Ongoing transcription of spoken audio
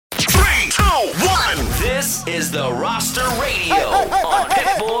1. This is the Roster Radio on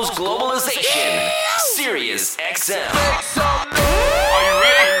Pitbull's Globalization, Sirius XM. Are you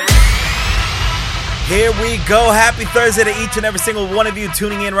ready? Here we go. Happy Thursday to each and every single one of you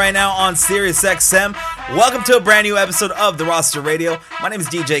tuning in right now on Sirius XM. Welcome to a brand new episode of the Roster Radio. My name is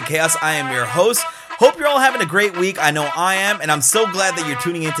DJ Chaos. I am your host. Hope you're all having a great week. I know I am, and I'm so glad that you're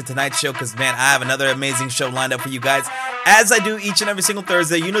tuning into tonight's show because, man, I have another amazing show lined up for you guys. As I do each and every single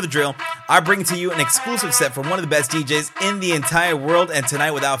Thursday, you know the drill. I bring to you an exclusive set from one of the best DJs in the entire world, and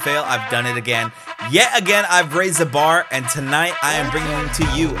tonight, without fail, I've done it again. Yet again, I've raised the bar, and tonight I am bringing to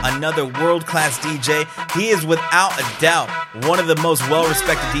you another world-class DJ. He is, without a doubt, one of the most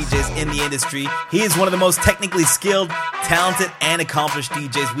well-respected DJs in the industry. He is one of the most technically skilled, talented, and accomplished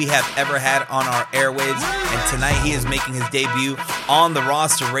DJs we have ever had on our airwaves. And tonight he is making his debut on the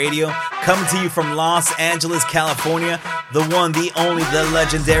Roster Radio. Coming to you from Los Angeles, California. The one, the only, the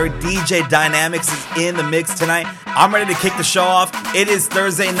legendary DJ Dynamics is in the mix tonight. I'm ready to kick the show off. It is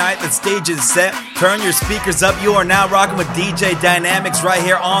Thursday night. The stage is set. Turn your speakers up. You are now rocking with DJ Dynamics right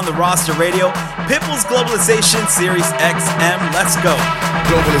here on the Roster Radio. Pitbull's Globalization, Sirius XM. Let's go.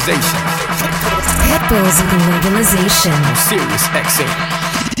 Globalization. Pitbull's Globalization, Sirius XM.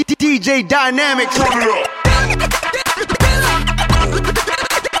 DJ Dynamics. Turn it up.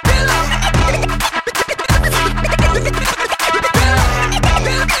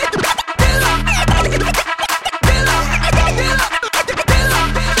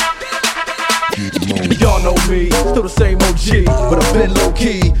 Y'all know me, still the same OG, but I've been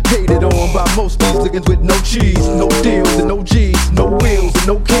low-key, hated on by most these niggas with no cheese, no deals and no G's, no wheels and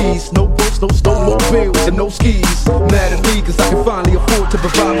no keys, no boats, no snowmobiles and no skis. Mad at me cause I can finally afford to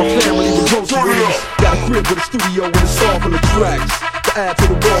provide my family with groceries. Got a crib with a studio and a song full of tracks, to add to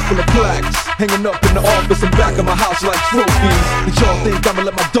the wall full of plaques, hanging up in the office and back of my house like trophies. Did y'all think I'ma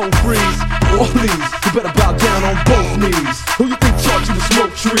let my dough freeze? All these, you better bow down on both knees. Who you think taught you to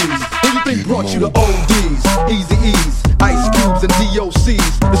smoke trees? Who you think brought you to ODs, Easy E's, Ice Cubes and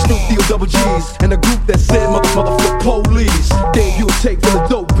DOCs, the Snoop D-O double G's, and a group that said motherfuck police. Gave you a tape full of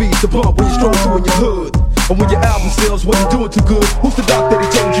dope beats to bump when you stroll through in your hood. And when your album sales wasn't doing too good, who's the doc that he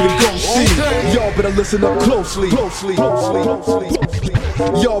told you to go see? Y'all better listen up closely.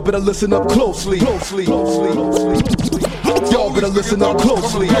 Y'all better listen up closely. Y'all better listen up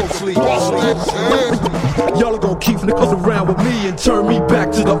closely. Y'all are gonna keep niggas around with me and turn me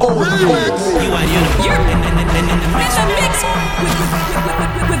back to the old me. You're in the mix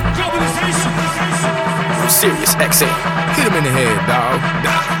with Globalization. Sirius XM. Hit him in the head, dog.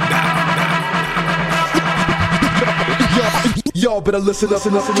 Y'all better listen up.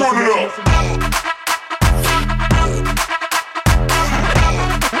 Turn it up.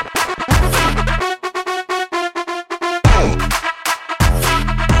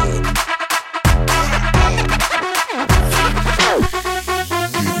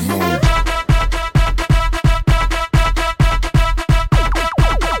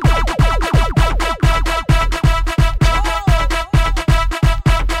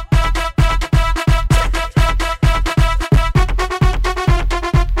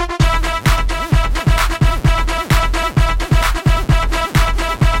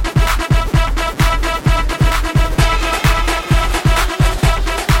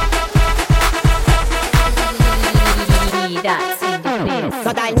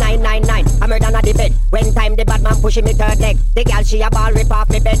 Pushing me third leg. The girl she a ball rip off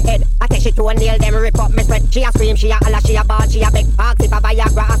me bed head. I take she to a nail them rip up me sweat. She a scream, she a holler, she a ball, she a beg. Ask if a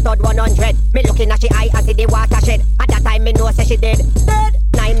Viagra a stud 100. Me looking at she eye and see the water shed. At that time me know say she dead.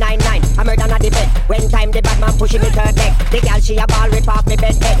 999, I murder on the bed. When time the bad man pushing me third leg. The girl she a ball rip off me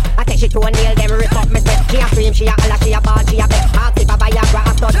bed head. I take she to a nail them rip up me sweat. She a scream, she a holler, she a ball, she a beg. Ask if a Viagra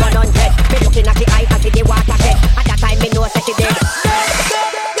a stud 100. Me looking at she eye and see the water shed. At that time me know say she dead.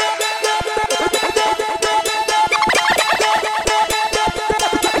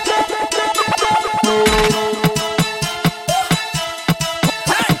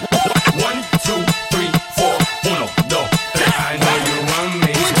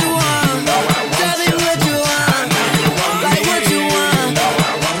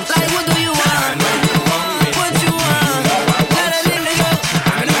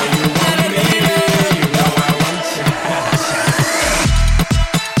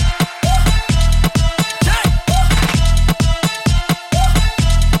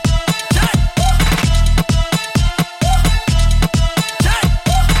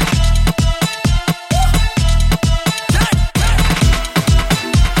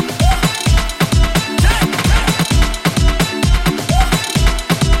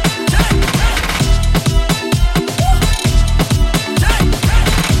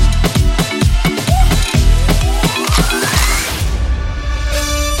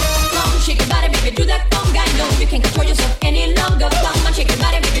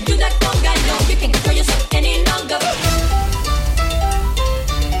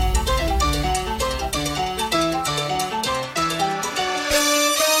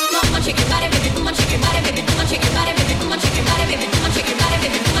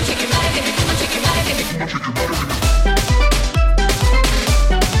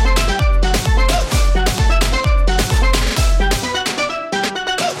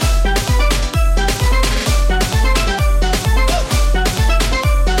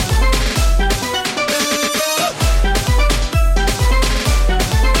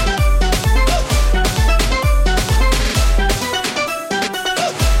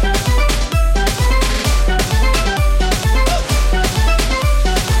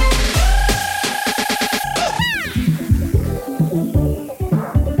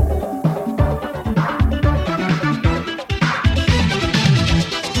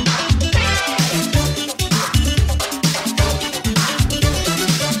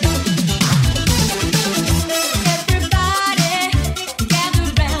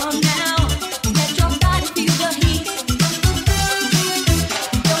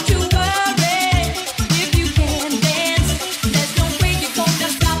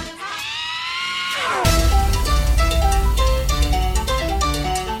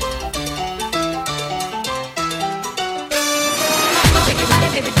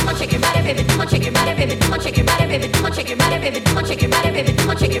 shake your body, baby. Come on, shake your body, baby. Come on, shake your body, baby. Come on, shake your body, baby. Come on, shake your body, baby. Come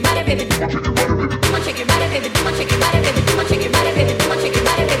on, shake your body, baby. Come on, shake your body, baby. Come on, shake your body, baby. Come on, shake your body, baby. Come on, shake your body, baby. Come on, shake your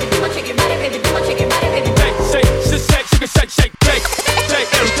body, baby. Come on, shake your body, baby. Come on, shake your body, baby. Shake, shake, shake, shake, shake, shake, shake, shake,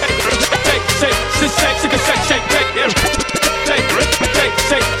 shake, shake, shake, shake, shake, shake,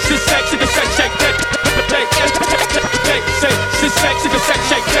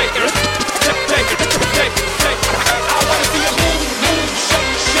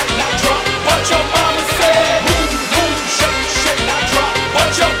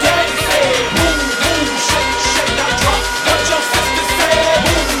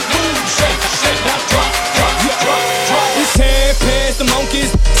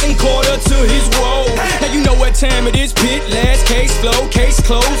 time it is, pit, last case, flow, case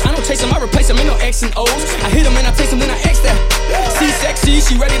closed. I don't chase him, I replace him, ain't no X and O's. I hit him and I taste him, then I X that. See sexy,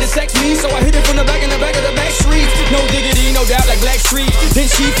 she ready to sex me, so I hit it from the back in the back of the back street. No diggity, no doubt, like Black Street. Then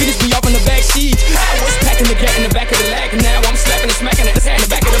she finished me off in the back seat. I was packing the gat in the back of the lag, and now I'm slapping and smacking at the hat in the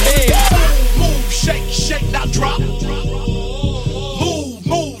back of the bed. Move, shake, shake, now drop. Move,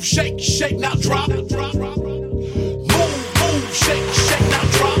 move, shake, shake, now drop. Move, move, shake, shake, now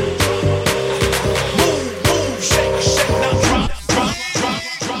drop.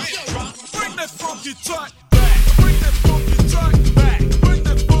 Funky tight back, bring that funky tight back, bring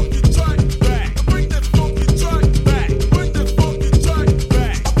that funky tight back, bring that funky tight back, bring that funky tight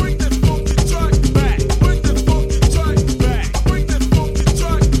back, bring that funky tight back, bring that funky tight back, bring that funky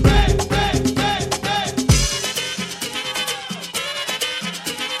tight back, back, back, back.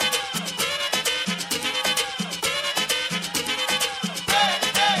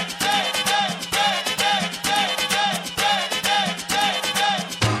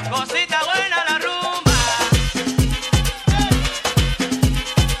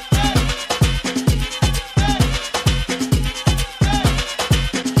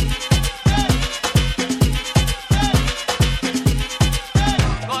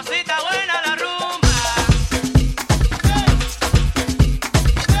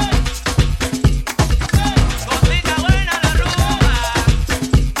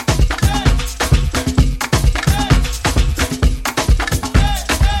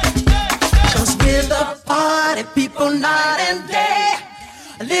 People night and day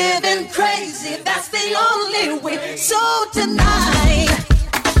living crazy, that's the only way. So tonight,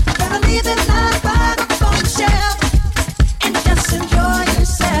 gotta leave the night by the phone shelf and just enjoy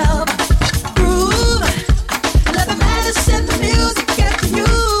yourself. Groove, let the madness and the music get to you.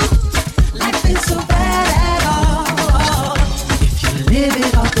 Life ain't so bad at all if you live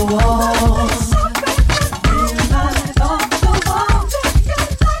it off the wall.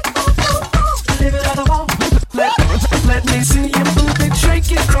 Let me see you move it,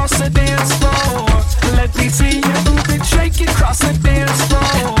 shake it across the dance floor. Let me see you move it, shake it across the dance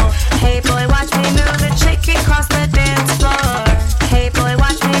floor. Hey boy, watch me move it, shake it across the dance floor. Hey boy,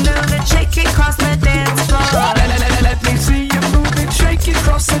 watch me move it, shake it across the dance floor. Let me see you move it, shake it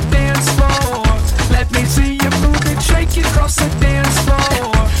across the dance floor. Let me see you move it, shake it across the dance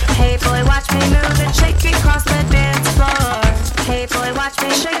floor. Hey boy, watch me move it, shake it across the dance floor. Hey boy, watch me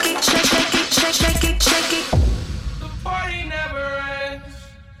shake it, shake it, shake, shake it, shake it. Party never ends.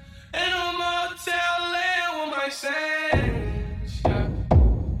 In a motel land with my saints. Yeah.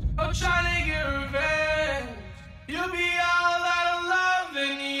 I'm trying to get revenge. You'll be all out of love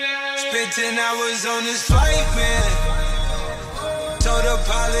in the end. Spent 10 hours on this flight, man. Told the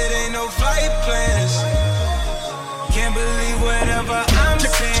pilot ain't no flight plans. Can't believe whatever I'm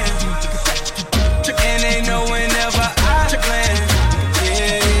saying. And ain't no whenever I plan.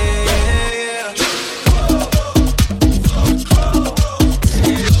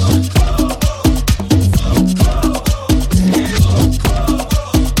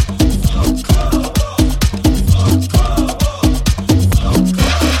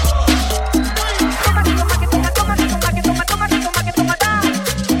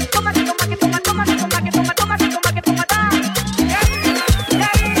 Toma,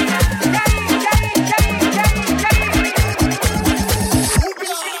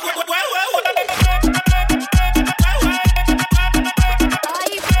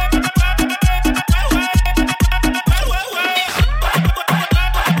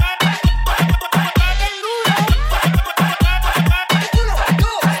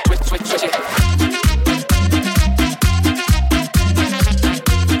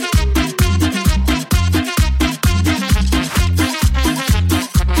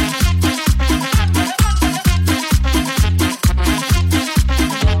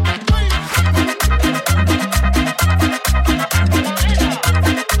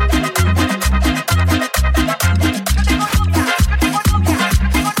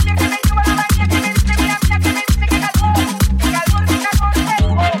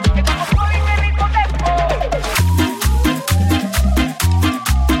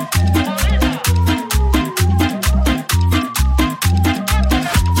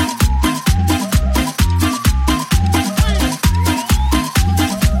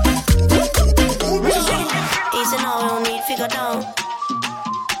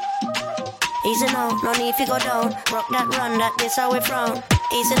 Easy now, no need to go down. Rock that run, that this how we frown.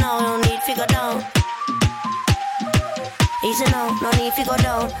 Easy now, no need to go down. Easy now, no need to go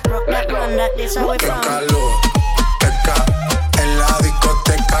down. Rock that run, that this how we frown. Calor, teca, en la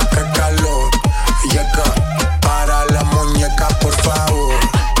discoteca, que calor. Llega para la muñeca, por favor.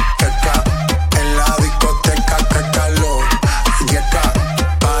 Teca, en la discoteca, que calor. Llega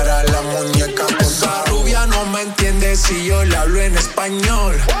para la muñeca, por favor. Esa rubia no me entiende si yo le hablo en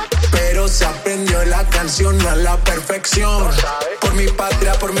español, pero se aprendió la canción a la perfección. Por mi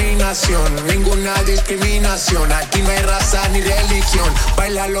patria, por mi nación, ninguna discriminación. Aquí no hay raza ni religión,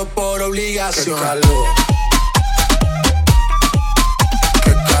 bailalo por obligación. Qué calor,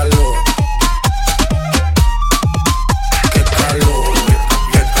 qué calor, qué calor.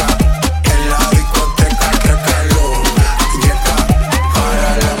 Llega en la discoteca, qué calor. Llega para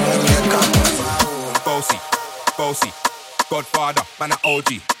la muñeca, por favor. Bossy, bossy, Godfather, man a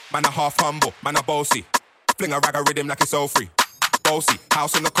OG. Man a half humble, man a bossy. Fling a rag a rhythm like it's all free. Bossy,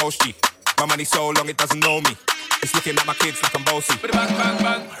 house on the coast G. My money so long it doesn't know me. It's looking at my kids like I'm bossy. Bang, bang,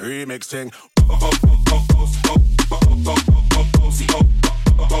 bang. Remix thing.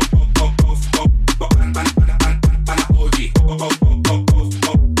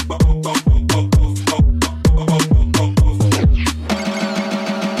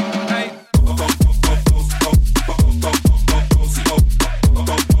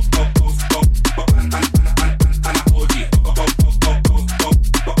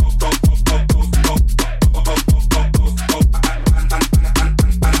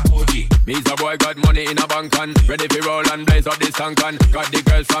 Boy got money in a bank and ready for roll and blaze up this tank and got the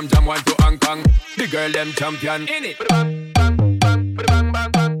girls from Jam 1 to Hong Kong. The girl them champion in it. Bang, bang, bang, bang, bang,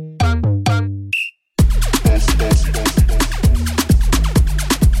 bang, bang, bang.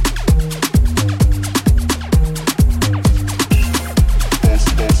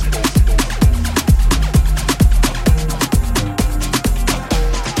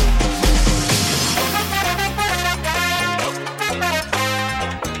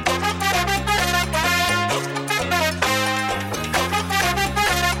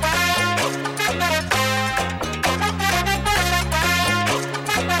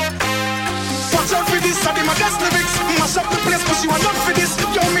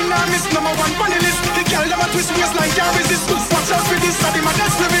 Twist waistline can't resist. Watch out for this, I be my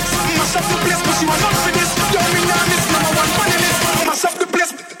dance lyrics. Mash up the place, but you are not for this. Yo, me nah miss number one funny list. Mash up the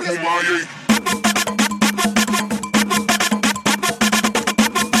place. Oh my.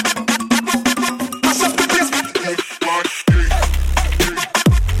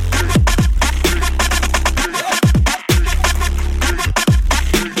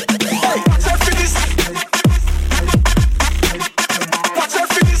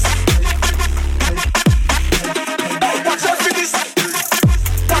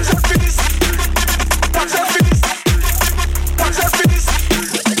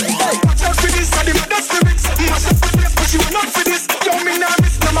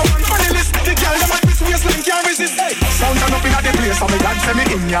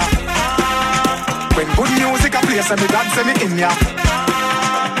 Say me God say me in ya.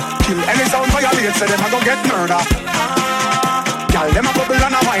 Kill any sound violate, say them a go get murder. Y'all them a bubble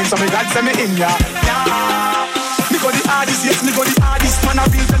and a wine, so me God say me in ya. Me go the hardest, yes me go the hardest. Man a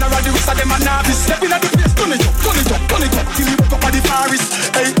real general, the rest of them a novice. Step in at the place, turn it up, turn it up, turn it up. Till me wake up at the forest.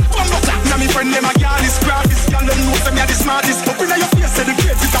 Hey, come up, now me friend them a garlic, graphist. Y'all them know say me a the smartest. Up inna your face, say the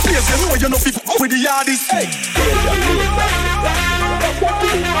great is a place. You know you know fit up with the hardest. Hey.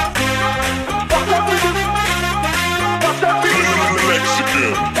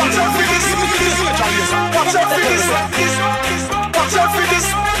 Mexican. Watch out for this. Watch out for this. Watch out for this.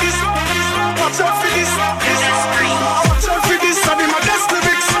 Watch out for this. Watch out for this. I be my dance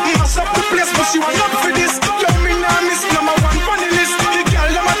lyrics. Mash up the place, but you are not for this. Yo, me nah miss number one funny list. The girl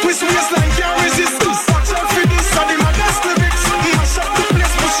them a twist waistline can't resist. Watch out for this. I be my dance lyrics. Mash up the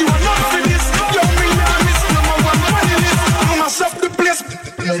place, but you are not for this. Yo, me nah miss number one funny list. Mash up the place.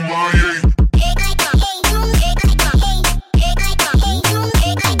 Oh my.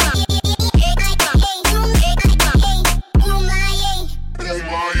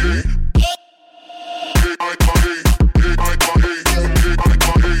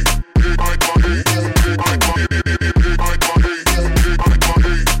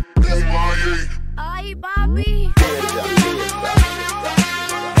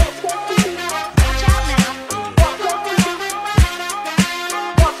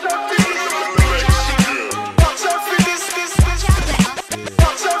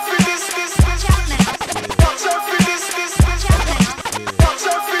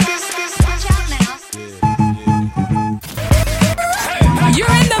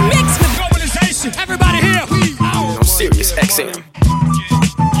 Sirius XM.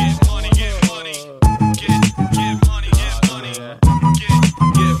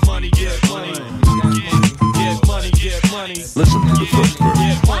 Listen to the first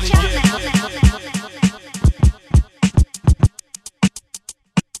verse. Watch out now.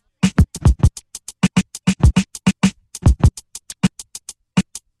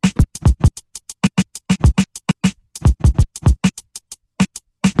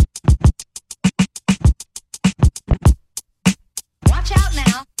 Watch out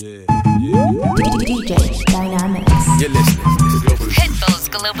now. DJ Dynamics. You're listening to Pitbull's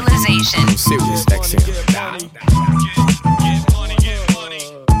Globalization. Sirius XM.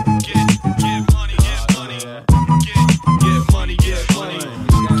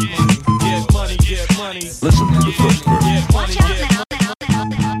 Listen to the first verse. Watch out now.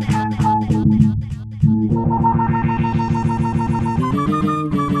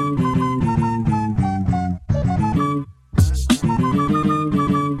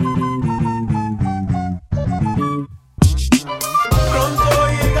 Pronto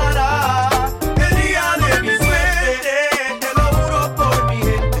llegará el día de mi suerte, te lo juro por mi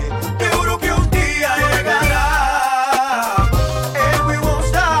gente, te juro que un día llegará. And we won't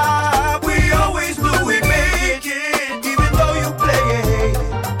stop, we always do, we make it, even though you play it,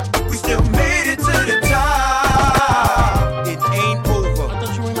 we still made it to the top. It ain't over. I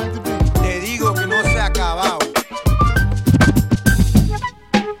thought you ain't like the beat. Te digo que no se ha acabado.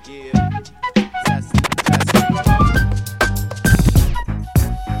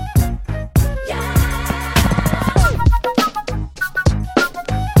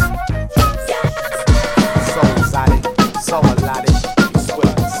 So exotic, so allotted.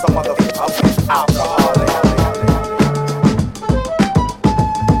 Swill, some other alcoholic.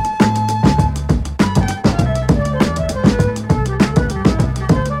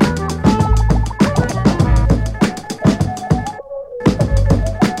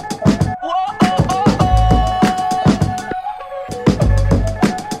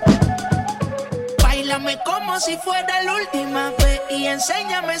 Báilame como si fuera la última vez y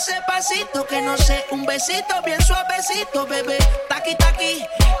enséñame ese pasito que no sé, un besito bien suavecito, bebé. Taqui taqui,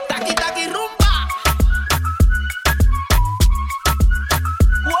 taqui taqui rumba.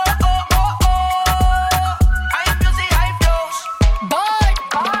 Whoa, oh, oh, oh. High music, high flows. Boy,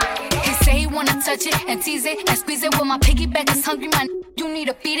 he say he wanna touch it and tease it and squeeze it. When my piggyback is hungry, man, you need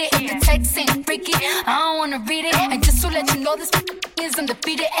to feed it. If the text ain't freaky, I don't wanna read it. And just to let you know, this is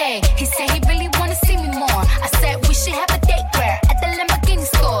undefeated. Ay, he said he really wanna see me more. I said we should have a date where at the Lamborghini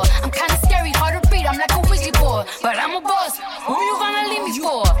store. I'm kinda scary, hard to read. I'm like a Ouija board, but I'm a boss. Who you gonna leave me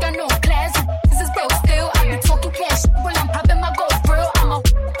for? Got no class, this is broke still. I be talking cash when I'm popping my gold grill. I'm a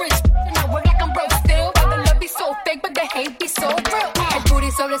rich and I work like I'm broke still. But the love be so fake, but the hate be so real. El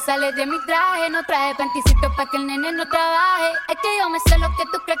booty sobresale de mi traje, no traje panticito pa' que el nene no trabaje. Es que yo me sé lo que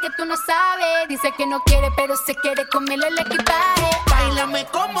tú crees que tú no sabes. Dice que no quiere, pero se quiere comerle el equipaje. Báilame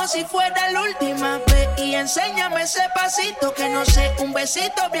como si fuera la última vez y enséñame ese pasito que no sé, un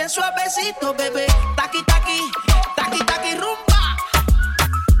besito bien suavecito, bebé. Taqui taqui, taqui taqui rumba.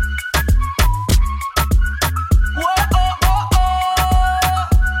 Whoa, oh, oh, oh.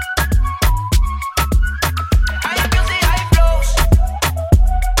 High music, high flows.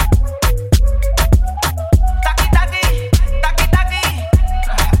 Taqui taqui, taqui taqui.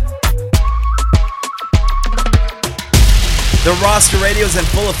 The roster radio is in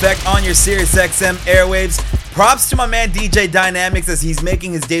full effect on your Sirius XM airwaves. Props to my man DJ Dynamics as he's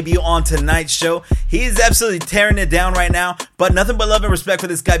making his debut on tonight's show. He's absolutely tearing it down right now, but nothing but love and respect for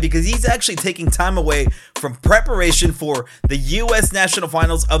this guy because he's actually taking time away from preparation for the U.S. National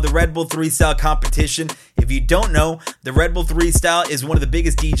Finals of the Red Bull 3 Style competition. If you don't know, the Red Bull 3 Style is one of the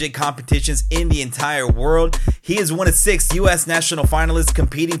biggest DJ competitions in the entire world. He is one of 6 U.S. national finalists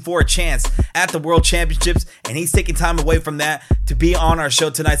competing for a chance at the World Championships, and he's taking time away from that to be on our show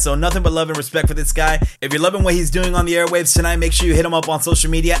tonight. So nothing but love and respect for this guy. If you're loving what he's doing on the airwaves tonight, make sure you hit him up on social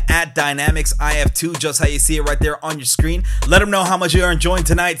media at DynamicsIF2, just how you see it right there on your screen. Let him know how much you are enjoying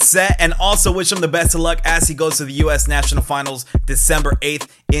tonight's set, and also wish him the best of luck as he goes to the U.S. National Finals December 8th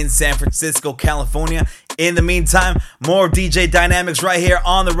in San Francisco, California. In the meantime, more DJ Dynamics right here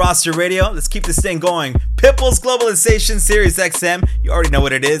on the roster radio. Let's keep this thing going. Pitbull's Globalization, Sirius XM. You already know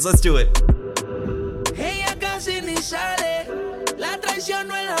what it is. Let's do it. Ella casi ni sale, la traición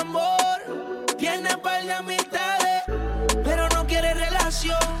no el amor. Tiene par de amistades, pero no quiere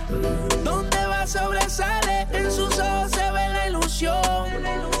relación. Donde va sobresale, en sus ojos se ve la ilusión.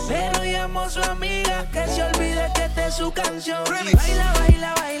 Pero llamó a su amiga que se olvide que esta es su canción. Baila,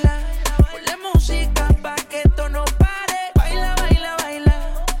 baila, baila, ponle música pa' que esto no pare. Baila, baila,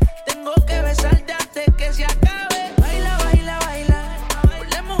 baila, tengo que besarte antes que se acabe. Baila,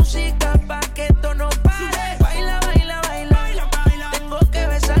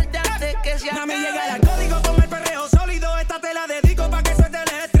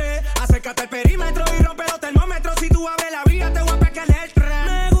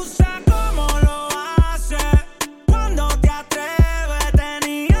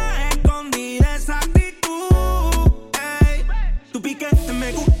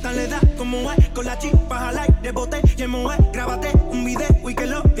 me gusta, le da como es. Con la chispa al aire, bote y emoe. Grábate un video y que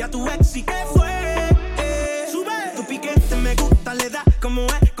lo vea tu ex. ¿Y qué fue? Sube. Tu piquete me gusta, le da como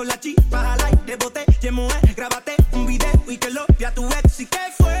es. Con la chispa al aire, bote y emoe. Grábate un video y que lo vea tu ex. ¿Y qué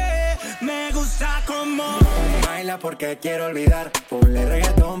fue? Me gusta como baila porque quiero olvidar. Ponle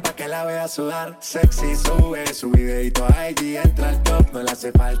reggaetón pa' que la vea sudar. Sexy sube su videito a IG. Entra al top, no le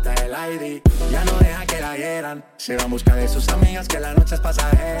hace falta el ID. Ya no deja que la hieran. Se va en busca de sus amigas que la noche es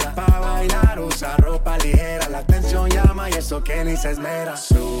pasajera. Pa' bailar usa ropa ligera. La atención llama y eso que ni se esmera.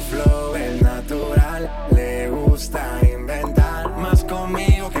 Su flow es natural. Le gusta inventar. Más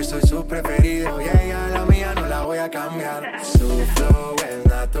conmigo que soy su preferido. Y ella la mía no la voy a cambiar. Su flow es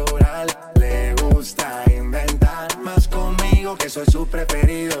natural. Le gusta inventar. Más conmigo que soy su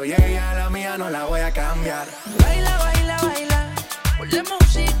preferido. Y ella la mía no la voy a cambiar. baila, baila, baila. Ponle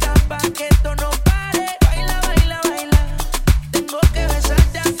música pa' que esto no pare. Baila, baila, baila. Tengo que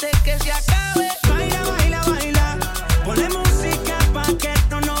besarte antes que se acabe. Baila, baila, baila. Ponle música pa' que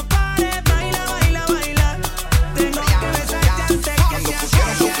esto no pare. Baila, baila, baila. Tengo que besarte antes que se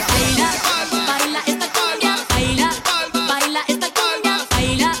acabe. Baila, baila esta cumbia. Baila, baila esta cumbia.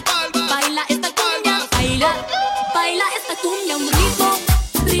 Baila, baila esta cumbia. Baila, baila esta cumbia. Un ritmo,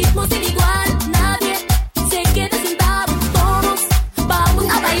 ritmo sin igual. Nadie se quede sentado. Todos vamos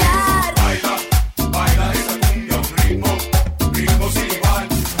a bailar. Baila, baila esa cumbia, un ritmo, ritmo sin igual.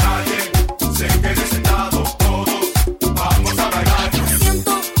 Nadie se quede sentado, todos vamos a bailar.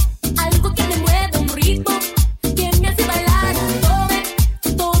 Siento algo que me mueve, un ritmo que me hace bailar. Tomen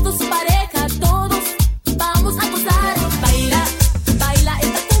todos su pareja, todos vamos a gozar. Baila, baila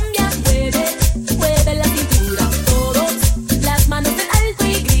esta cumbia, mueve, mueve la cintura. Todos las manos en alto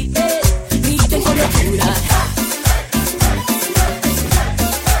y griten, griten con locura.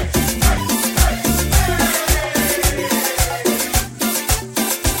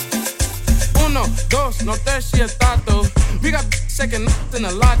 1, 2, no te tato. We got second in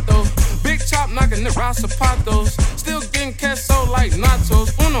a lot though. Big chop knocking the zapatos. Still getting queso like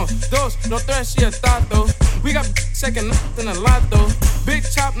nachos. 1, 2, no te tato. We got second in a lot though. Big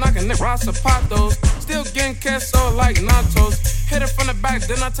chop knocking the zapatos. Still getting queso like nachos. Hit her from the back,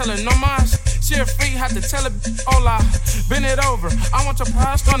 then I tell her no mas. She a freak, had to tell her hola. Bend it over, I want your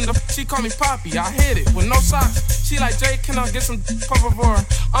prize on the. She call me Poppy, I hit it with no socks. She like, Jay, can I get some por favor?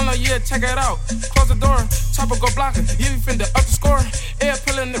 I'm like, yeah, check it out. Close the door, chopper go block it. You finna up the score. Air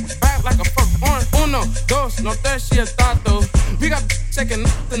pillin' the back like a fuck orange. 1, 2, no te tato. We got second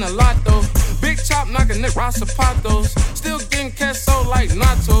in a lot though. Big chop knocking the zapatos. Still getting queso like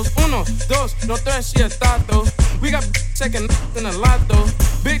nachos. 1, 2, no te tato. We got second in a lot though.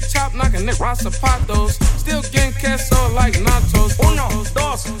 Big chop knocking the zapatos. Still getting queso like nachos. 1,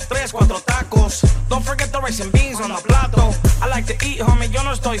 2, 3, 4 tacos. Don't forget the rice and beans on the plato. I like to eat, homie, yo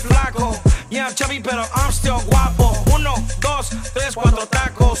no estoy flaco. Yeah, I'm chubby, pero I'm still guapo. 1, 2, 3, 4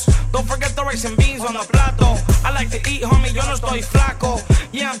 tacos. Don't forget the rice and beans on the plato. I like to eat, homie, yo no estoy flaco.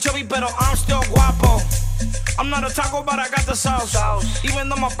 Yeah, I'm chubby, pero I'm still guapo. I'm not a taco, but I got the sauce. Even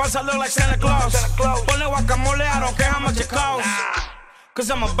though my panza look like Santa Claus. Ponle guacamole, I don't care how much it costs. Cause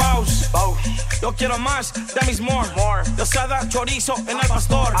I'm a boss. Yo quiero más, that means more. Tostada, chorizo, en el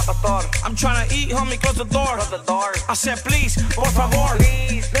pastor. I'm tryna eat, homie, close the door. I said please, por favor.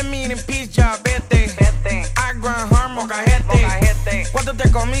 Let me eat in peace, ya vete. I grind hard, mocajete. ¿Cuánto te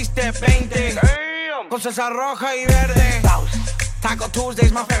comiste? 20. Con salsa roja y verde. Taco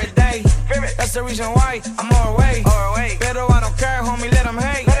Tuesday's my favorite day. That's the reason why I'm overweight. Pero I don't care, homie, let them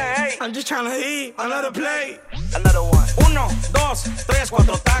hate. I'm just tryna eat another plate. Another one. 1, 2, 3, 4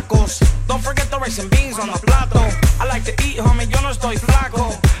 tacos. Don't forget the rice and beans on the plato. I like to eat, homie, yo no estoy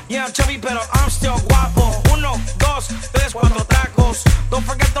flaco. Yeah, I'm chubby, pero I'm still guapo. 1, 2, 3, 4 tacos. Don't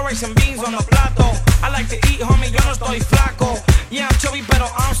forget the rice and beans on the plato. I like to eat, homie, yo no estoy flaco. Yeah, I'm chubby, pero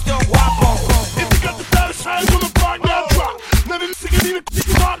I'm still guapo. If you got the fattest hands on the block, now drop. Let it sing it, need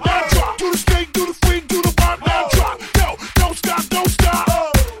it, rock, now drop. Do the snake, do the freak, do the rock, now drop. Yo, don't stop, don't stop.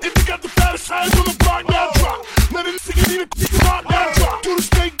 If you got the fattest hands on the block, now drop. Let it sing it, need it, rock, now drop. Do the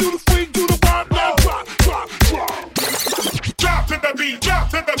snake, do the freak, do the rock, now drop, drop, drop. Drop to the beat, drop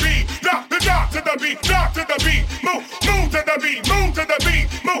to the beat, drop to the beat, drop to the beat. Move to the beat, move to the beat,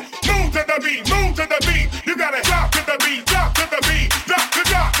 move to the beat, move to the beat. You gotta drop to the beat, drop to the beat, drop to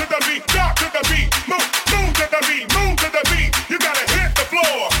the beat, drop to the beat. Move to the beat, move to the beat. You gotta hit the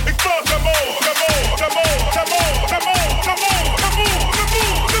floor, explode some more, some more, some more, some more, some more, some more, some more, some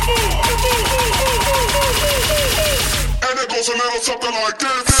more, and it goes a little something like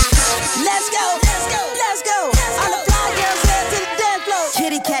this. Let's go, let's go, let's go. All the fly girls head to the dance floor.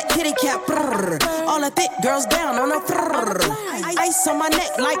 Kitty cat, brrr. brrr. All the thick girls down on a brrr. Ice on my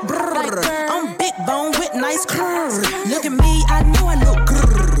neck like brrr. I'm big bone with nice curves. Look at me, I know I look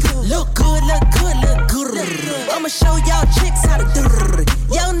grrr. Look good, look good, look good. I'ma show y'all chicks how to do.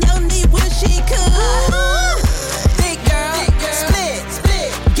 Yo need wish she could. Big girl, split,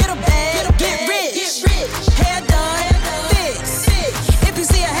 get a bag, get rich, hair done, fix. If you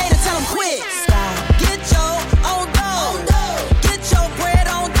see a hater, tell him quit. Get your own dough, get your bread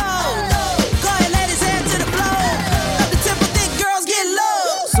on dough. Go ahead, let his head to the floor. Up the tempo, thick girls get low.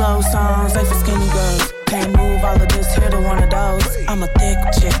 Slow songs, they for skinny girls. Can't move all of this, here to one of those. I'm a thick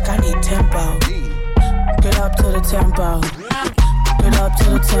chick, I need tempo. Get up to the tempo. Get up to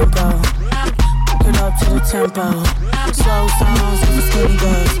the tempo. Get up to the tempo. Slow songs, they for skinny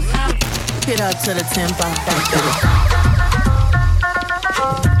girls. Get up to the tempo.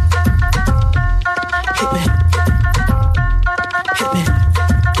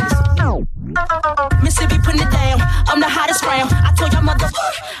 Mississippi putting it down. I'm the hottest round. I told y'all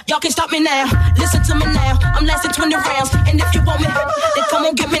y'all can't stop me now. Listen to me now. I'm lasting 20 rounds. And if you want me, then come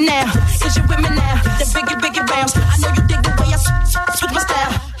on get me now. Is you with me now? The biggie bounce. I know you dig the way I switch my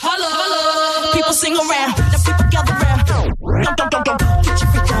style. Holla, holla. People sing around. Now people gather round. Don't. Get your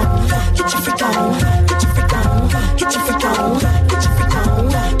freak on. Get your freak on. Get your freak on. Get your freak on. Get your freak on.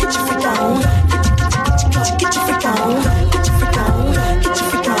 Get your freak on. Get your freak on. Get your freak on. Get your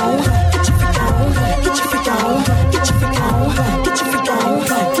freak on. Get your freak on. Get your freak on. Get your freak on.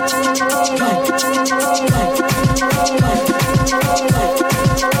 Get your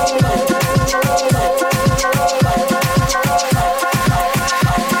freak on.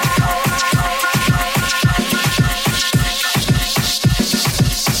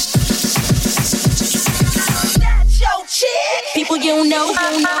 People you know.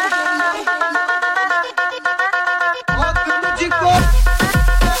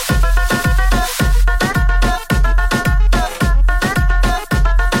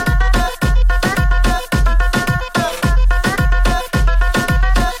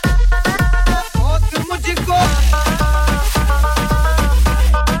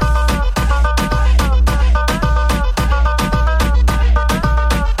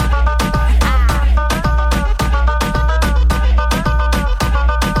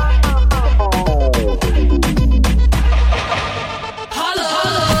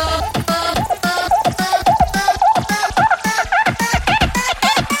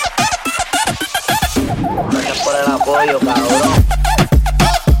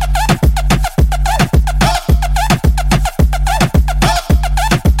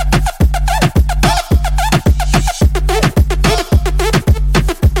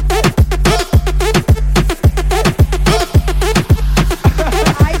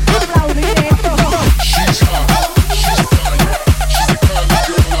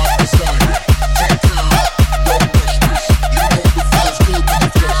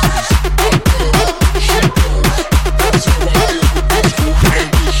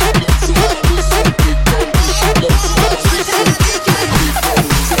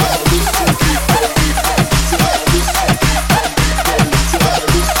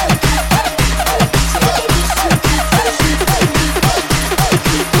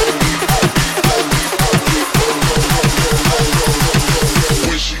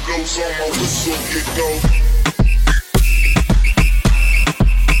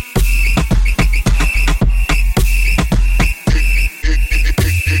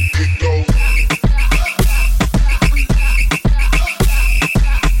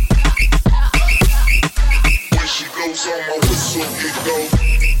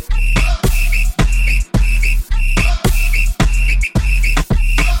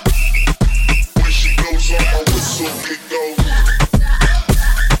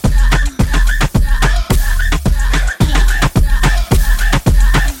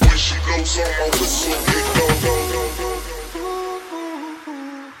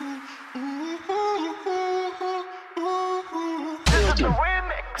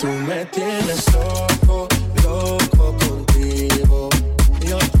 Tú me tienes loco, loco contigo.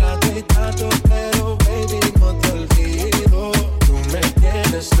 Yo trato y trato, pero baby no te olvido. Tú me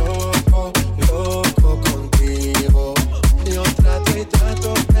tienes loco, loco contigo. Yo trato y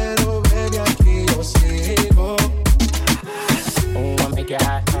trato, pero baby aquí yo sigo. Oh, I make it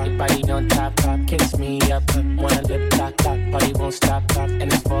hot, your body on top, kiss me up, wanna lip lock, party won't stop, and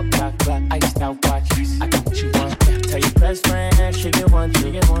it's 4 o'clock, iced out watch, I got what you want, tell your best friend, she get one,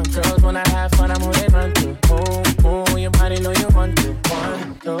 girls when I have fun, I'm who they run to, move, your body know you want to,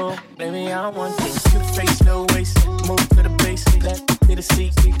 1, 2, baby I want to, cute face, no waist, move to the base, let me the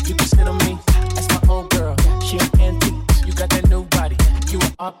seat, you can sit on me, that's my old girl, she an antique, you got that new body, you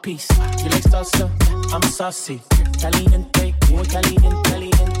an art piece. You like salsa? I'm saucy. Caliente, muy caliente,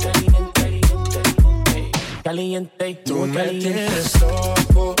 caliente, caliente, caliente, caliente. Tú me tienes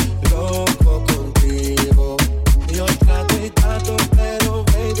loco, loco contigo. Yo trato y trato, pero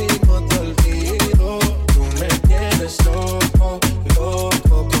baby no te olvido. Tú me tienes loco,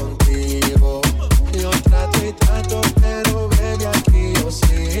 loco contigo. Yo trato y trato, pero baby aquí yo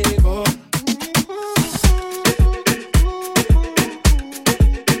sigo.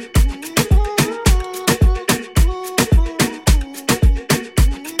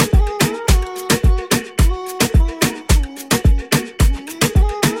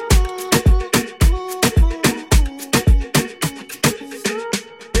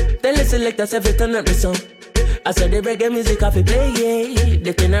 Selectors every turn up the song. I saw the reggae music off it play, yeah.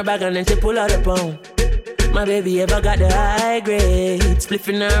 They in her bag and then she pull out a pound. My baby ever got the high grade. Spliff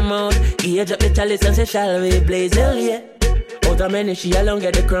in her mouth, gauge up the chalice and say shall we blaze, hell yeah. Out of many she alone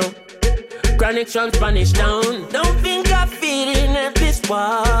get the crown. Chronic from Spanish town. Don't think I'm feeding at this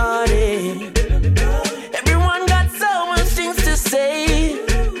party. Everyone got so much things to say.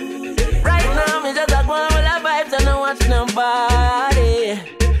 Right now me just like one with the vibes and I watch nobody.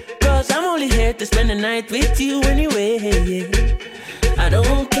 I'm only here to spend the night with you anyway. I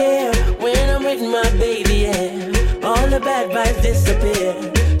don't care when I'm with my baby, yeah. All the bad vibes disappear.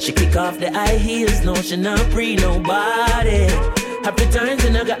 She kick off the high heels, no, she not free nobody. Happy times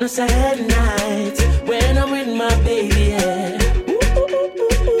and I got no sad nights when I'm with my baby, yeah.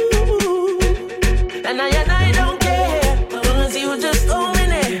 And I don't care, as long as you just hold me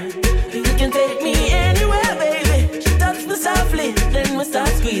there. You can take me anywhere, baby. She touch me softly, then we start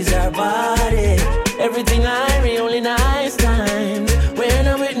squeeze her body. Everything I read, only nice times when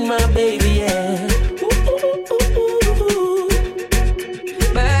I'm with my baby, yeah.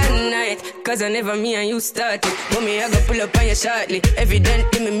 Bad night, cause I never me and you started. But me, I go pull up on you shortly.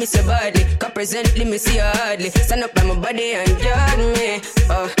 Evidently, me miss your body. Cause presently, me see you hardly. Stand up by my body and guard me.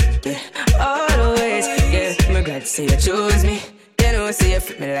 Oh, yeah, always, yeah. My God, say you choose me. You know, say you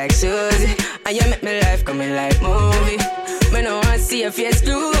fit me like Susie. And you make my life coming like movie. Me no want see your face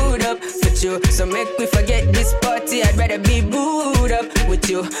screwed up with you. So make me forget this party. I'd rather be booed up with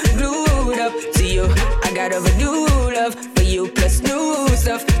you, glued up to you. I got overdue love for you, plus new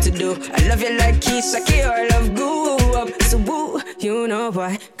stuff to do. I love you like Keisha K or love grew up. So woo, you know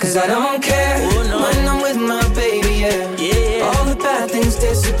why? Cause I don't care when I'm with my baby, yeah. All the bad things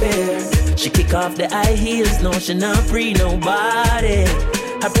disappear. She kick off the high heels, no, she not free nobody.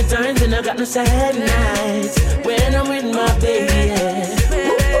 Happy times and I got no sad nights when I'm with my baby, yeah.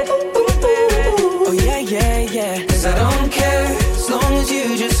 Oh yeah, yeah, yeah. Cause I don't care, as long as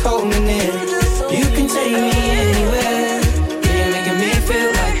you just hold me near. You can take me anywhere. You're making me feel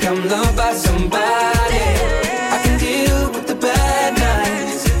like I'm loved by somebody. I can deal with the bad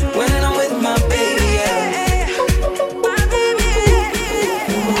nights when I'm with my baby, yeah. When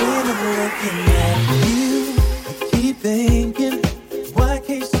I'm looking at you, I keep thinking, why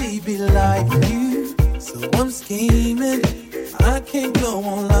can't she be like you? So I'm scheming, I can't go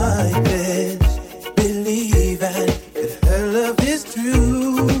on like this. Believing that her love is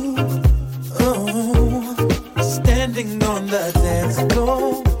true. Oh, standing on the dance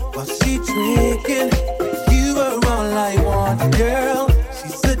floor while she drinking. You are all I want, girl.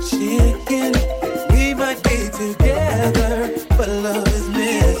 She's a chicken. We might be together, but love is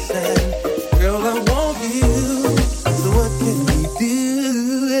missing. Girl, I want you. So what can we do?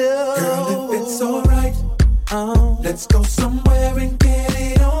 Girl, if it's alright, let's go somewhere and get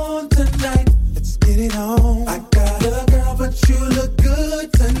it on tonight. Let's get it on. I got a girl, but you look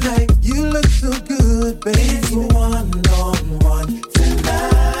good tonight. You look so good, baby. It's one-on-one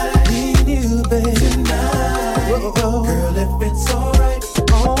tonight. Me and you, baby. Tonight. Whoa. Girl, if it's alright,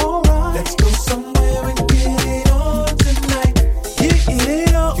 let's go somewhere and get it on tonight. Get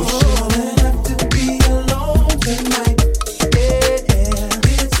it on. You shouldn't have to be alone tonight. Yeah,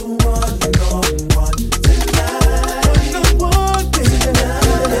 it's one-on-one tonight. One-on-one tonight.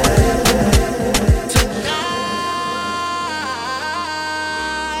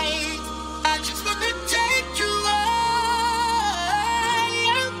 I just wanna take you home.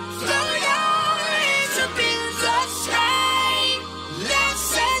 Throw your hands up in the sky. Let's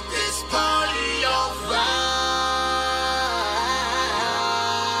set this party on fire.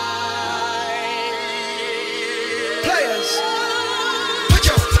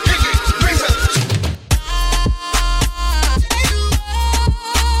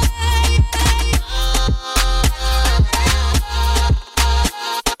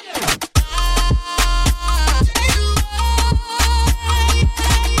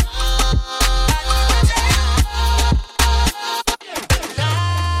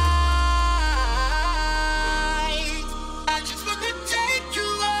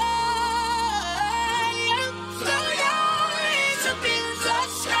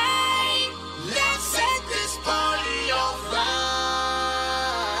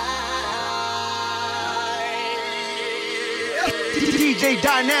 DJ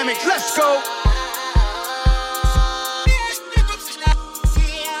Dynamics. Let's go.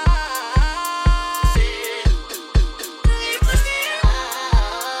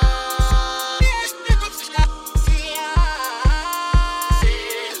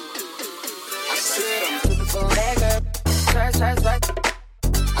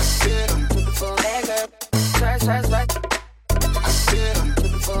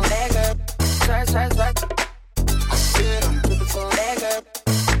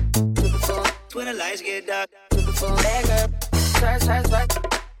 When the lights get dark,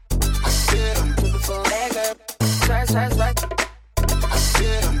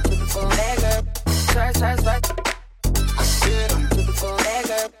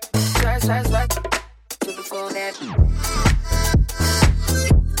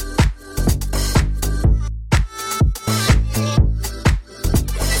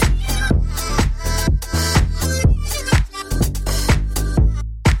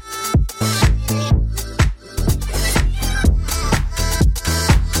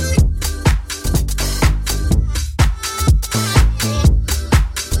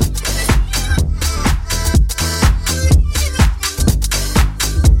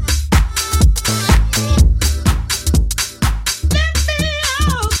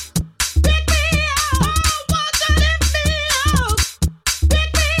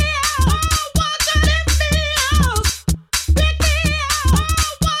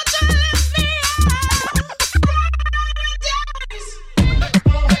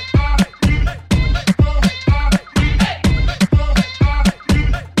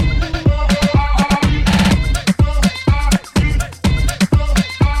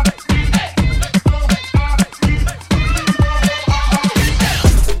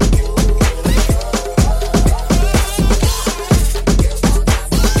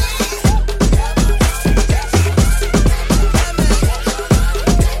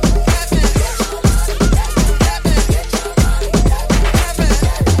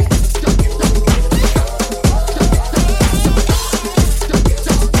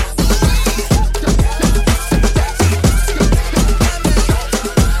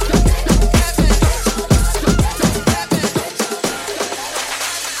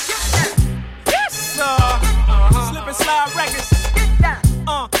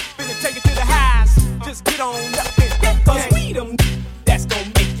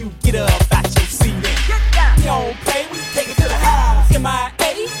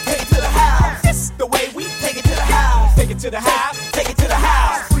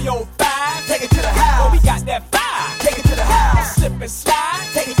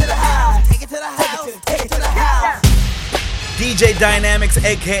 DJ Dynamics,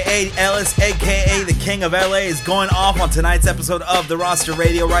 aka Ellis, aka the King of LA, is going off on tonight's episode of The Roster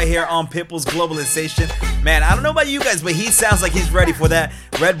Radio right here on Pitbull's Globalization. Man, I don't know about you guys, but he sounds like he's ready for that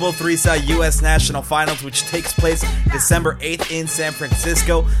Red Bull 3-side US National Finals, which takes place December 8th in San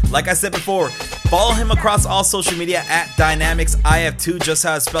Francisco. Like I said before, follow him across all social media at Dynamics IF2, just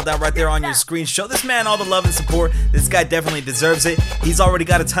how it's spelled out right there on your screen. Show this man all the love and support. This guy definitely deserves it. He's already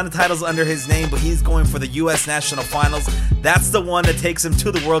got a ton of titles under his name, but he's going for the US National Finals. That's the one that takes him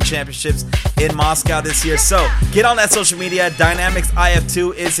to the World Championships in Moscow this year. So get on that social media. Dynamics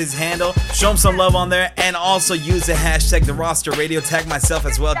IF2 is his handle. Show him some love on there, and also use the hashtag The Roster Radio. Tag myself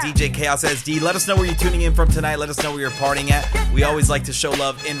as well, DJ Chaos SD. Let us know where you're tuning in from tonight. Let us know where you're partying at. We always like to show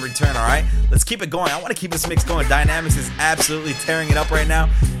love in return, all right? Let's keep it going. I want to keep this mix going. Dynamics is absolutely tearing it up right now.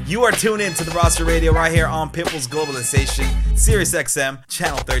 You are tuned in to The Roster Radio right here on Pitbull's Globalization, Sirius XM,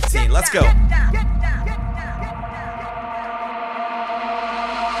 Channel 13. Let's go.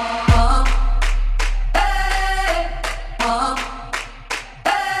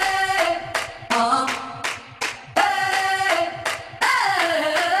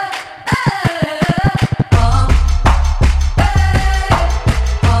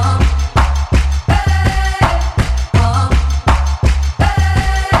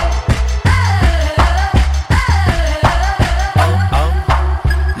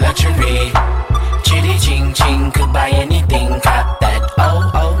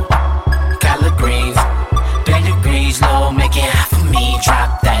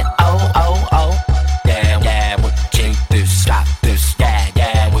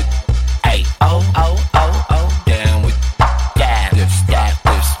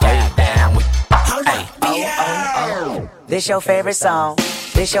 This your favorite song.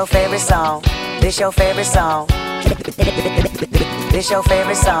 This your favorite song. This your favorite song. This your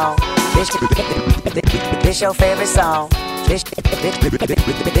favorite song. This your favorite song.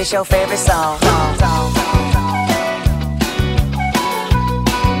 This your favorite song.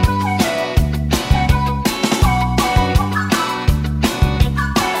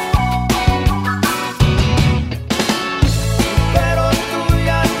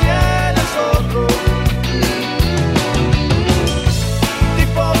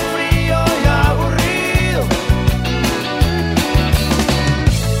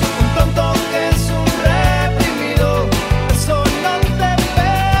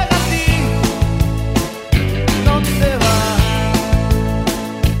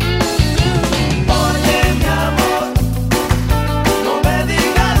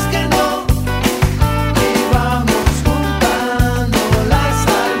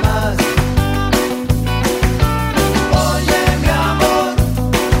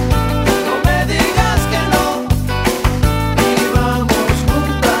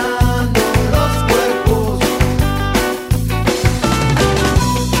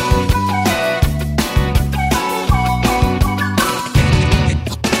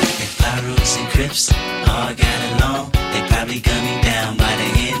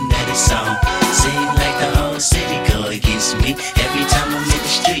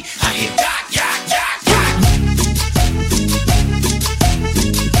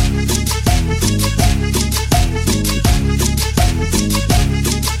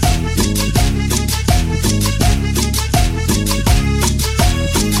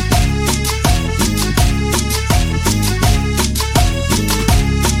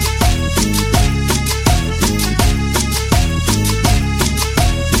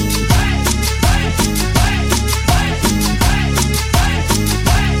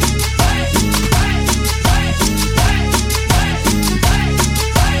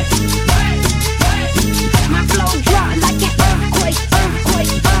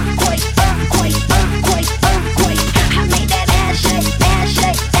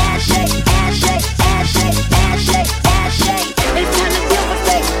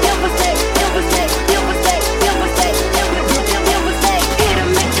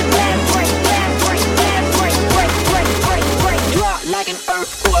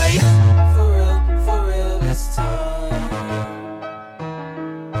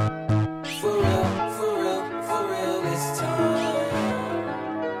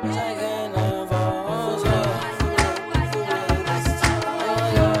 taking over hoes, yeah. For real this time, oh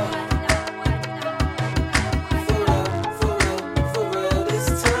yeah. For real this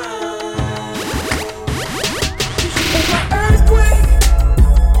time. Make my earthquake,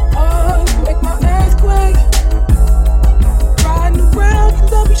 oh, make my earthquake. Riding around, you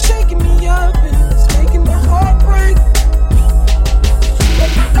love me shaking me up, and it's making my heart break.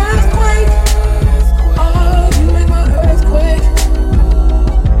 Make my earthquake, oh, you make my earthquake.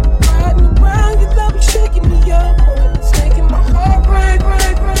 Riding around, you love me shaking me up, but it's making my heart break,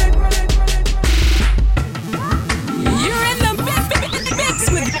 break, break, break, break. You're in the mix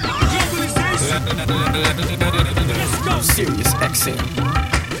with Let's go. Sirius XM.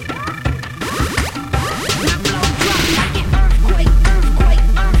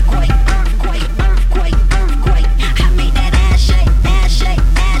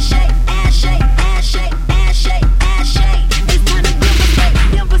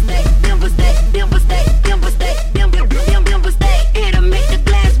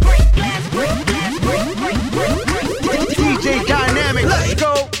 DJ Dynamic, let's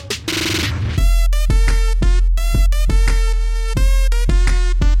go.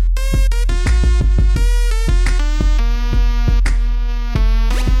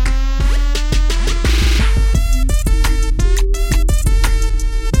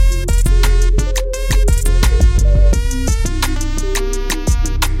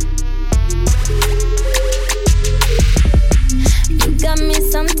 You got me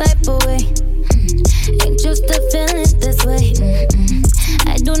some type of way. Ain't used to feeling this way.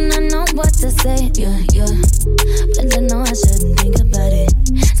 I do not know what to say. Yeah. But I know I shouldn't think about it.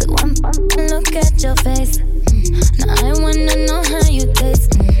 So one look at your face. Now I wanna know how you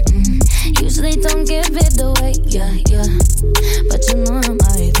taste. Usually don't give it away. Yeah. But you know I'm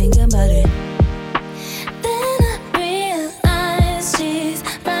already thinking about it. Then I realize she's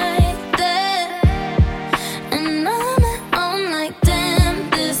right there. And I'm at home like, damn,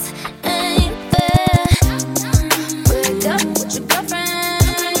 this ain't fair. Break up with your girlfriend.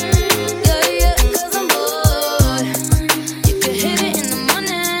 Yeah, 'cause I'm bored. You can hit it in the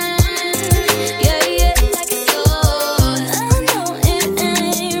morning. Yeah, like it's yours. I know it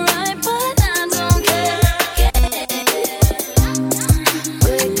ain't right, but I don't care.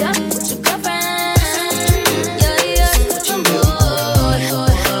 Break up with your girlfriend. Yeah, 'cause I'm bored.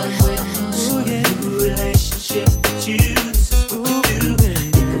 New relationship with you, this is what we do.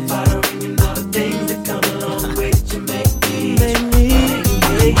 Think about her and you know the things that come along with you make me.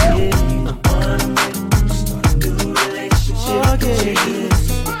 I'm on a way, start a new relationship with you. This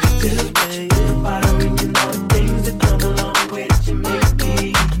is what we do. Think about her and you know the things that come along with you make me.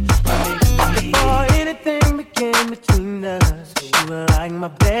 Before anything became between us, you were like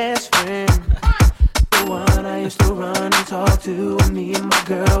my best friend. The one I used to run and talk to when me and my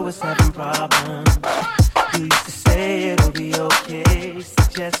girl was having problems. You used to say it'll be okay,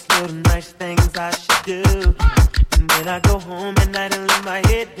 suggest little nice things I should do. And then I go home at night and lay my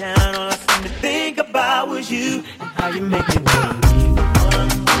head down. All I seem to think about was you and how you make me believe.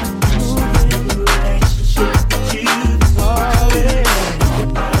 New relationship with you, this is what we do. Think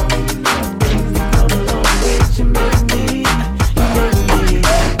about her and you know the things that come along with you make me.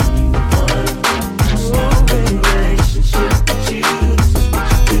 Relationship with you, this is what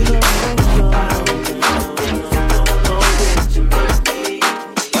you do. Think about her and you know the things that come along with you make me.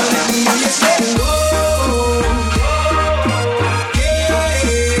 Let me hear you say, whoa,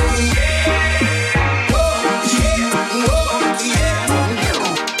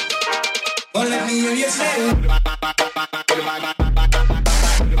 oh, let me hear you say.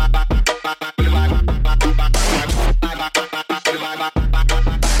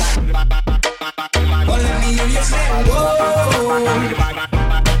 Oh, let me hear you say, whoa.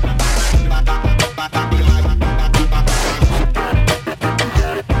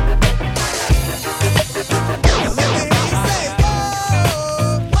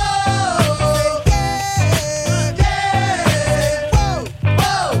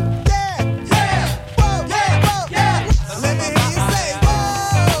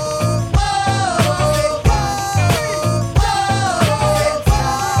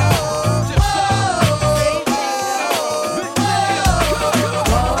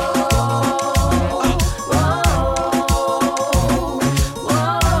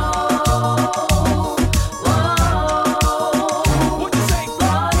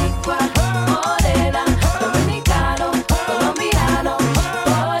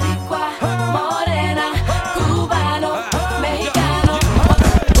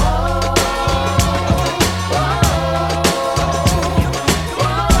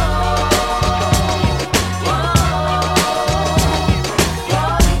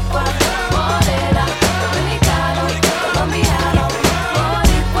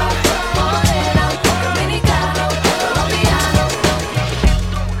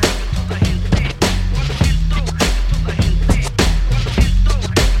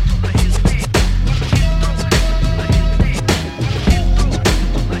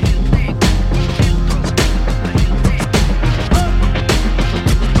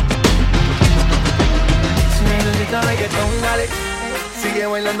 Sigue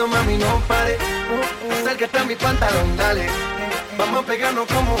bailando, mami, no pare. Acércate a mi pantalón, dale. Vamos a pegarnos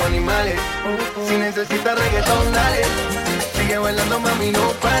como animales. Si necesitas reggaetón, dale. Sigue bailando, mami,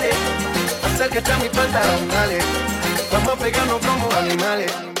 no pare. Acércate a mi pantalón, dale. Vamos a pegarnos como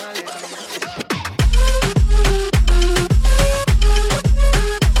animales.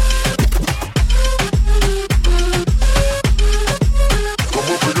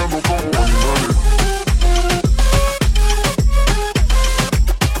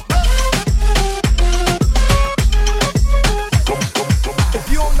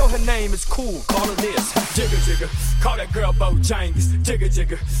 Call her this, jigger jigger. Call that girl Bojangles, jigger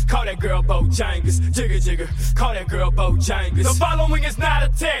jigger. Call that girl Bojangles, jigger jigger. Call that girl Bojangles. The following is not a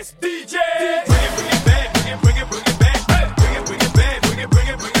test, DJ. Bring it back, bring it, bring it, bring it back. Bring it, bring it back, bring it, bring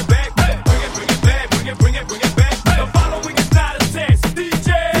it, bring it back. Bring it, bring it back, bring it, bring it, bring it back. The following is not a test, DJ.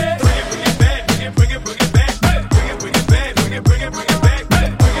 Bring it, bring it back, bring it, bring it, bring it back. Bring it, bring it back, bring it, bring it, bring it back.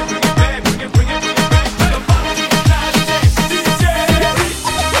 Bring it, bring it back, bring it, bring it, bring it back. The following is not a test, DJ.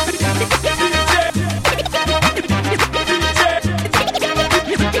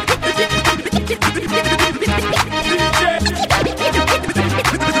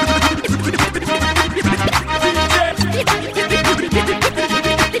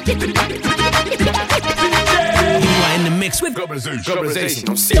 With globalization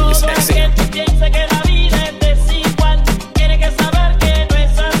on Todo Sirius XM. aquel que piensa que la vida es desigual tiene que saber que no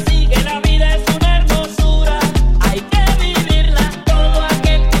es así, que la vida es una hermosura, hay que vivirla. Todo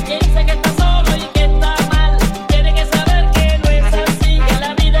aquel que piensa que está solo y que está mal tiene que saber que no es así, que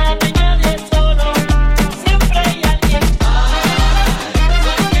la vida no hay nadie solo, siempre hay alguien.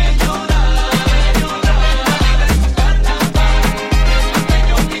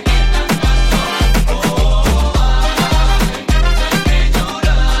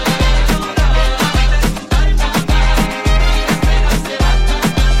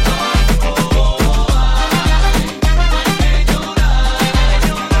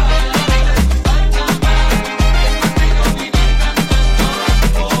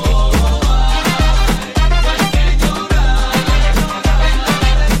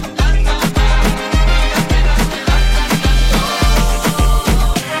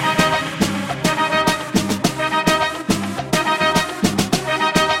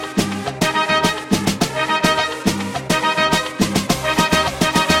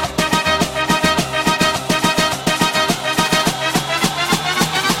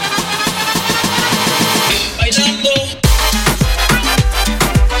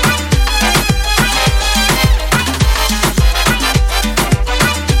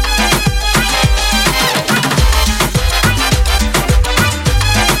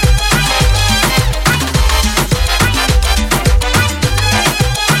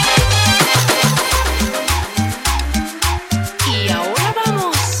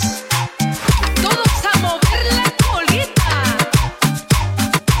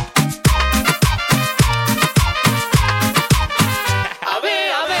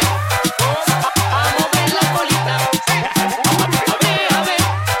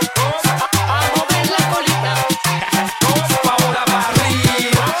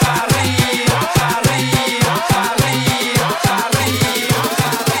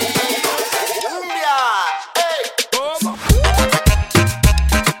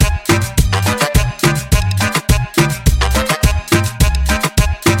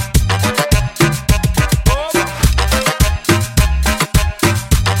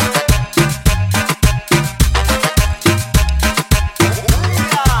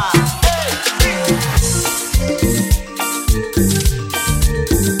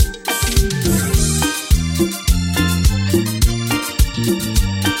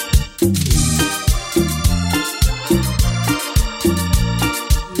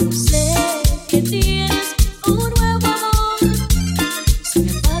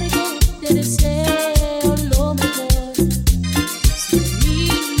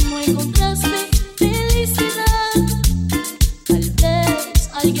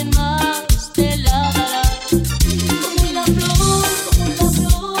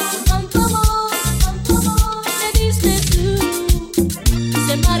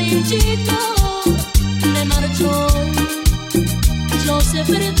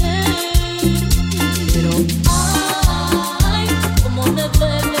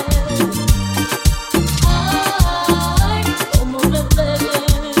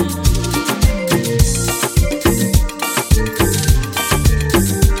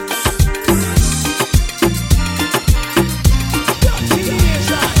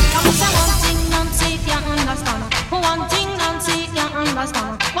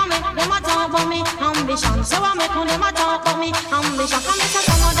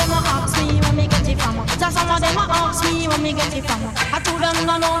 me get it from. I told them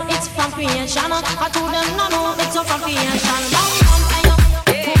no no, it's from creation. I told them no no, it's from creation. Bam bam, ayo.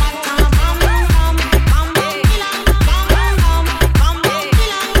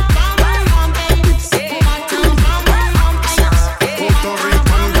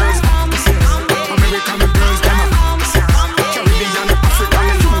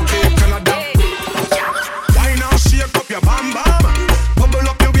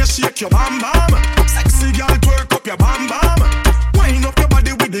 Your bam bam, sexy girl, twerk up your bam bam. Wind up your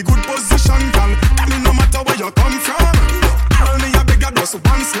body with the good position, girl. Tell me no matter where you come from. Tell me you beg just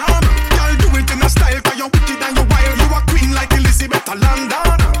one slam. Girl, do it in a style 'cause you're wicked and you're wild. You a queen like Elizabeth of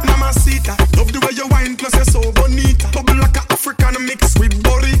London. Mamacita, love the way you wine, plus you're so bonita. Bubble like a African mix with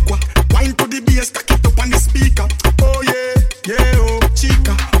Boricua. Wine to the bass, cock it up on the speaker. Oh yeah, yeah, oh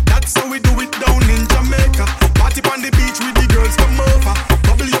chica. That's how we do it down in Jamaica. Party on the beach with the girls come over.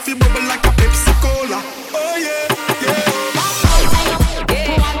 Bubble you feel bubble like a Pepsi Cola. Oh yeah, yeah.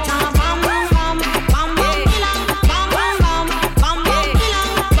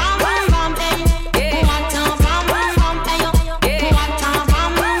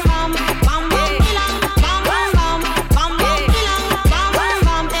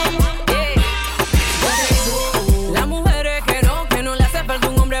 Las mujeres que no le hace falta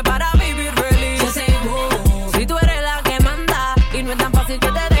un hombre para vivir feliz. Si tú eres la que manda y no es tan fácil que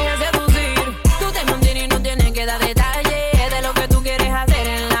te dejes seducir, tú te mantienes y no tienes que dar detalles de lo que tú quieres hacer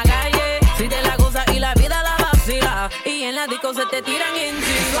en la calle. Si te la gozas y la vida la vacila y en la disco se te tiran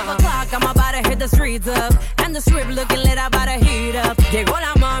encima. 12 o'clock, I'm about to hit the streets up and the strip looking lit, about to heat up. Llegó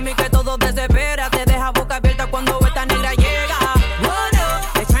la mami que todo desespera, te deja boca abierta cuando esta negra llega. What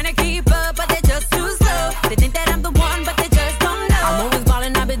up? They're trying to keep up, but they're just too slow. They think that I'm the one, but they just don't know. I'm always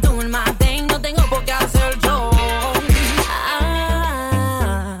ballin', I've been doing my thing. No tengo por qué hacer yo.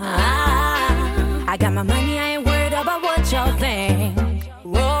 I got my money, I ain't worried about what y'all think.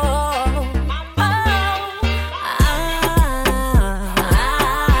 Whoa.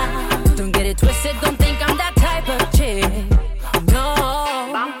 Don't get it twisted, don't think I'm that type of chick. No.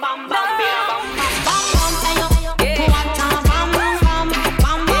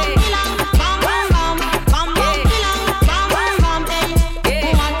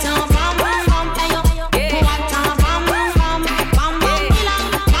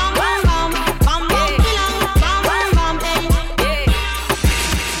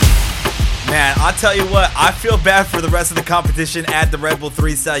 Man, I'll tell you what, I feel bad for the rest of the competition at the Red Bull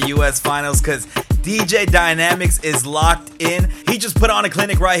Freestyle US Finals because DJ Dynamics is locked in. He just put on a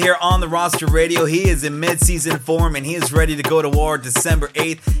clinic right here on the Roster Radio. He is in mid-season form and he is ready to go to war December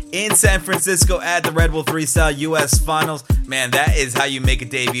 8th in San Francisco at the Red Bull Freestyle US Finals. Man, that is how you make a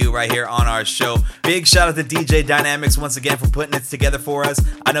debut right here on our show. Big shout out to DJ Dynamics once again for putting it together for us.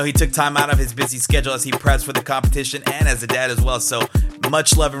 I know he took time out of his busy schedule as he preps for the competition and as a dad as well, so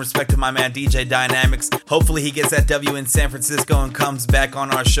much love and respect to my man DJ Dynamics. Hopefully he gets that W in San Francisco and comes back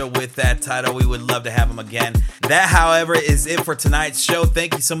on our show with that title. We would love to have him again. That, however, is it for tonight's show.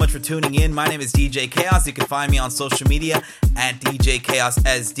 Thank you so much for tuning in. My name is DJ Chaos. You can find me on social media at DJ Chaos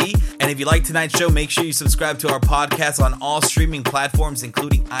SD. And if you like tonight's show, make sure you subscribe to our podcast on all streaming platforms,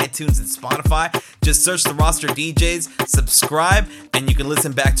 including iTunes and Spotify. Just search the Roster DJs, subscribe, and you can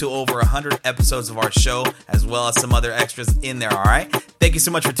listen back to over 100 episodes of our show, as well as some other extras in there, all right? Thank you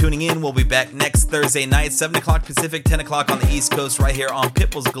so much for tuning in. We'll be back next Thursday night, 7 o'clock Pacific, 10 o'clock on the East Coast, right here on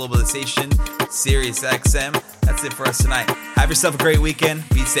Pitbull's Globalization, Sirius XM. That's it for us tonight. Have yourself a great weekend.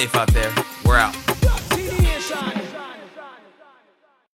 Be safe out there. We're out.